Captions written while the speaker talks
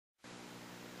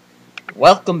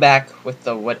Welcome back with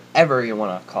the whatever you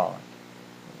want to call it.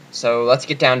 So let's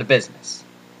get down to business.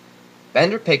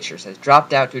 Bender Pictures has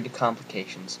dropped out due to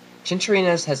complications.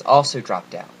 Chincharinas has also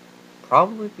dropped out.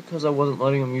 Probably because I wasn't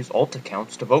letting him use alt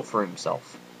accounts to vote for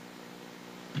himself.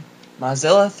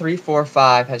 Mozilla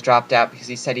 345 has dropped out because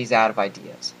he said he's out of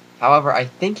ideas. However, I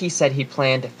think he said he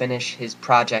planned to finish his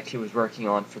project he was working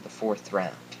on for the 4th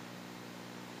round.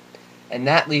 And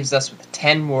that leaves us with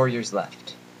 10 warriors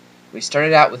left. We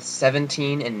started out with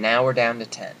 17 and now we're down to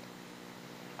 10.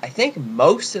 I think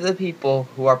most of the people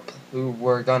who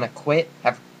were gonna quit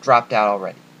have dropped out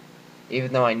already.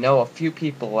 Even though I know a few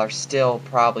people are still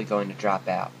probably going to drop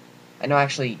out. I know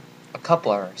actually a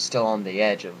couple are still on the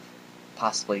edge of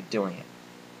possibly doing it.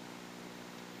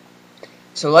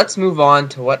 So let's move on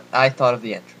to what I thought of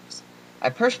the entries. I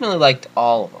personally liked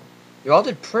all of them. You all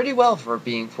did pretty well for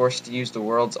being forced to use the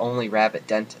world's only rabbit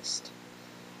dentist.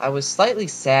 I was slightly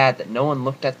sad that no one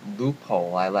looked at the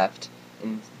loophole I left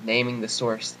in naming the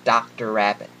source Dr.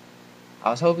 Rabbit.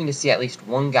 I was hoping to see at least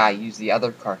one guy use the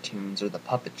other cartoons or the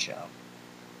puppet show.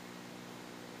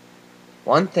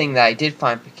 One thing that I did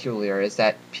find peculiar is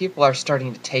that people are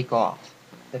starting to take off.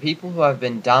 The people who have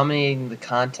been dominating the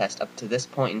contest up to this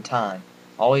point in time,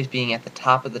 always being at the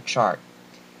top of the chart,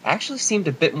 actually seemed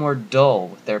a bit more dull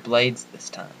with their blades this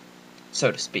time,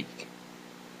 so to speak.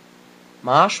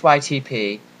 Mosh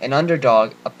YTP, an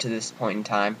underdog up to this point in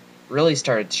time, really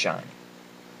started shining.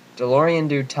 DeLorean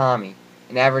Dude Tommy,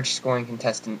 an average scoring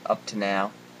contestant up to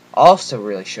now, also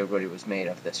really showed what he was made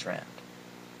of this round.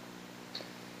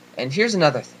 And here's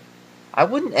another thing. I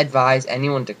wouldn't advise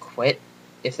anyone to quit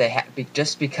if they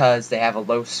just because they have a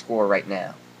low score right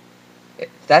now. If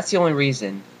that's the only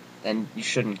reason, then you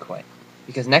shouldn't quit.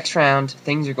 Because next round,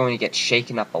 things are going to get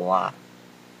shaken up a lot.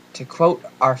 To quote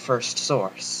our first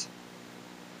source,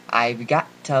 "I've got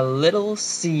a little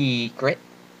secret."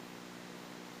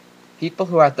 People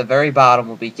who are at the very bottom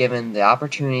will be given the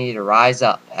opportunity to rise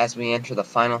up as we enter the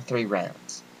final 3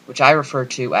 rounds, which I refer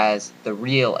to as the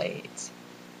real aides,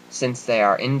 since they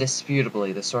are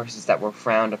indisputably the sources that were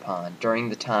frowned upon during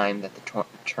the time that the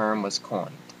term was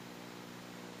coined.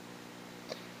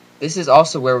 This is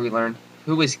also where we learn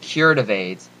who is cured of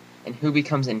AIDS and who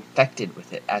becomes infected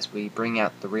with it as we bring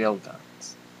out the real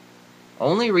guns.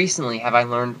 Only recently have I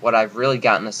learned what I've really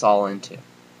gotten us all into.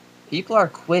 People are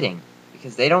quitting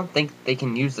because they don't think they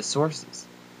can use the sources.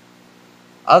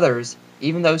 Others,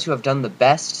 even those who have done the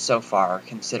best so far, are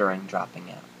considering dropping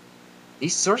out.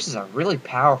 These sources are really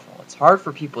powerful. It's hard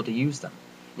for people to use them,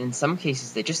 and in some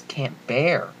cases they just can't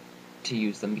bear to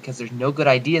use them because there's no good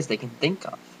ideas they can think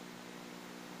of.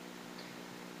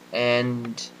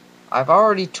 And I've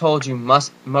already told you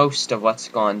most of what's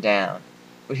gone down,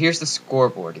 but here's the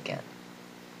scoreboard again.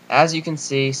 As you can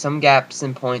see, some gaps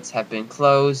in points have been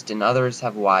closed and others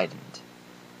have widened.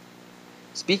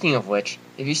 Speaking of which,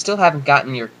 if you still haven't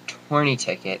gotten your Tourney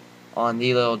ticket on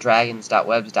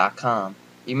thelittledragons.webs.com,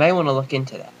 you may want to look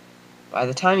into that. By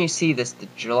the time you see this, the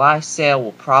July sale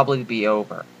will probably be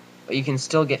over, but you can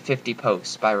still get 50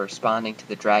 posts by responding to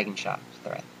the Dragon Shop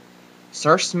thread.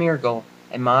 Sir Smeargle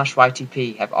and Mosh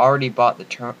YTP have already bought the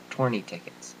Tourney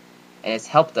tickets, and it's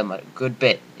helped them a good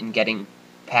bit in getting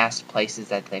past places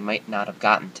that they might not have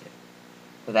gotten to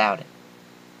without it.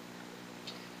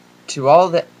 To all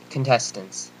the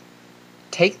contestants,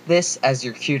 take this as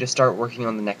your cue to start working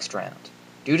on the next round.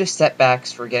 Due to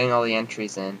setbacks for getting all the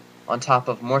entries in, on top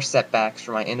of more setbacks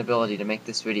for my inability to make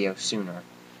this video sooner,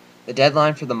 the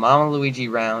deadline for the Mama Luigi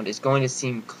round is going to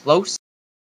seem close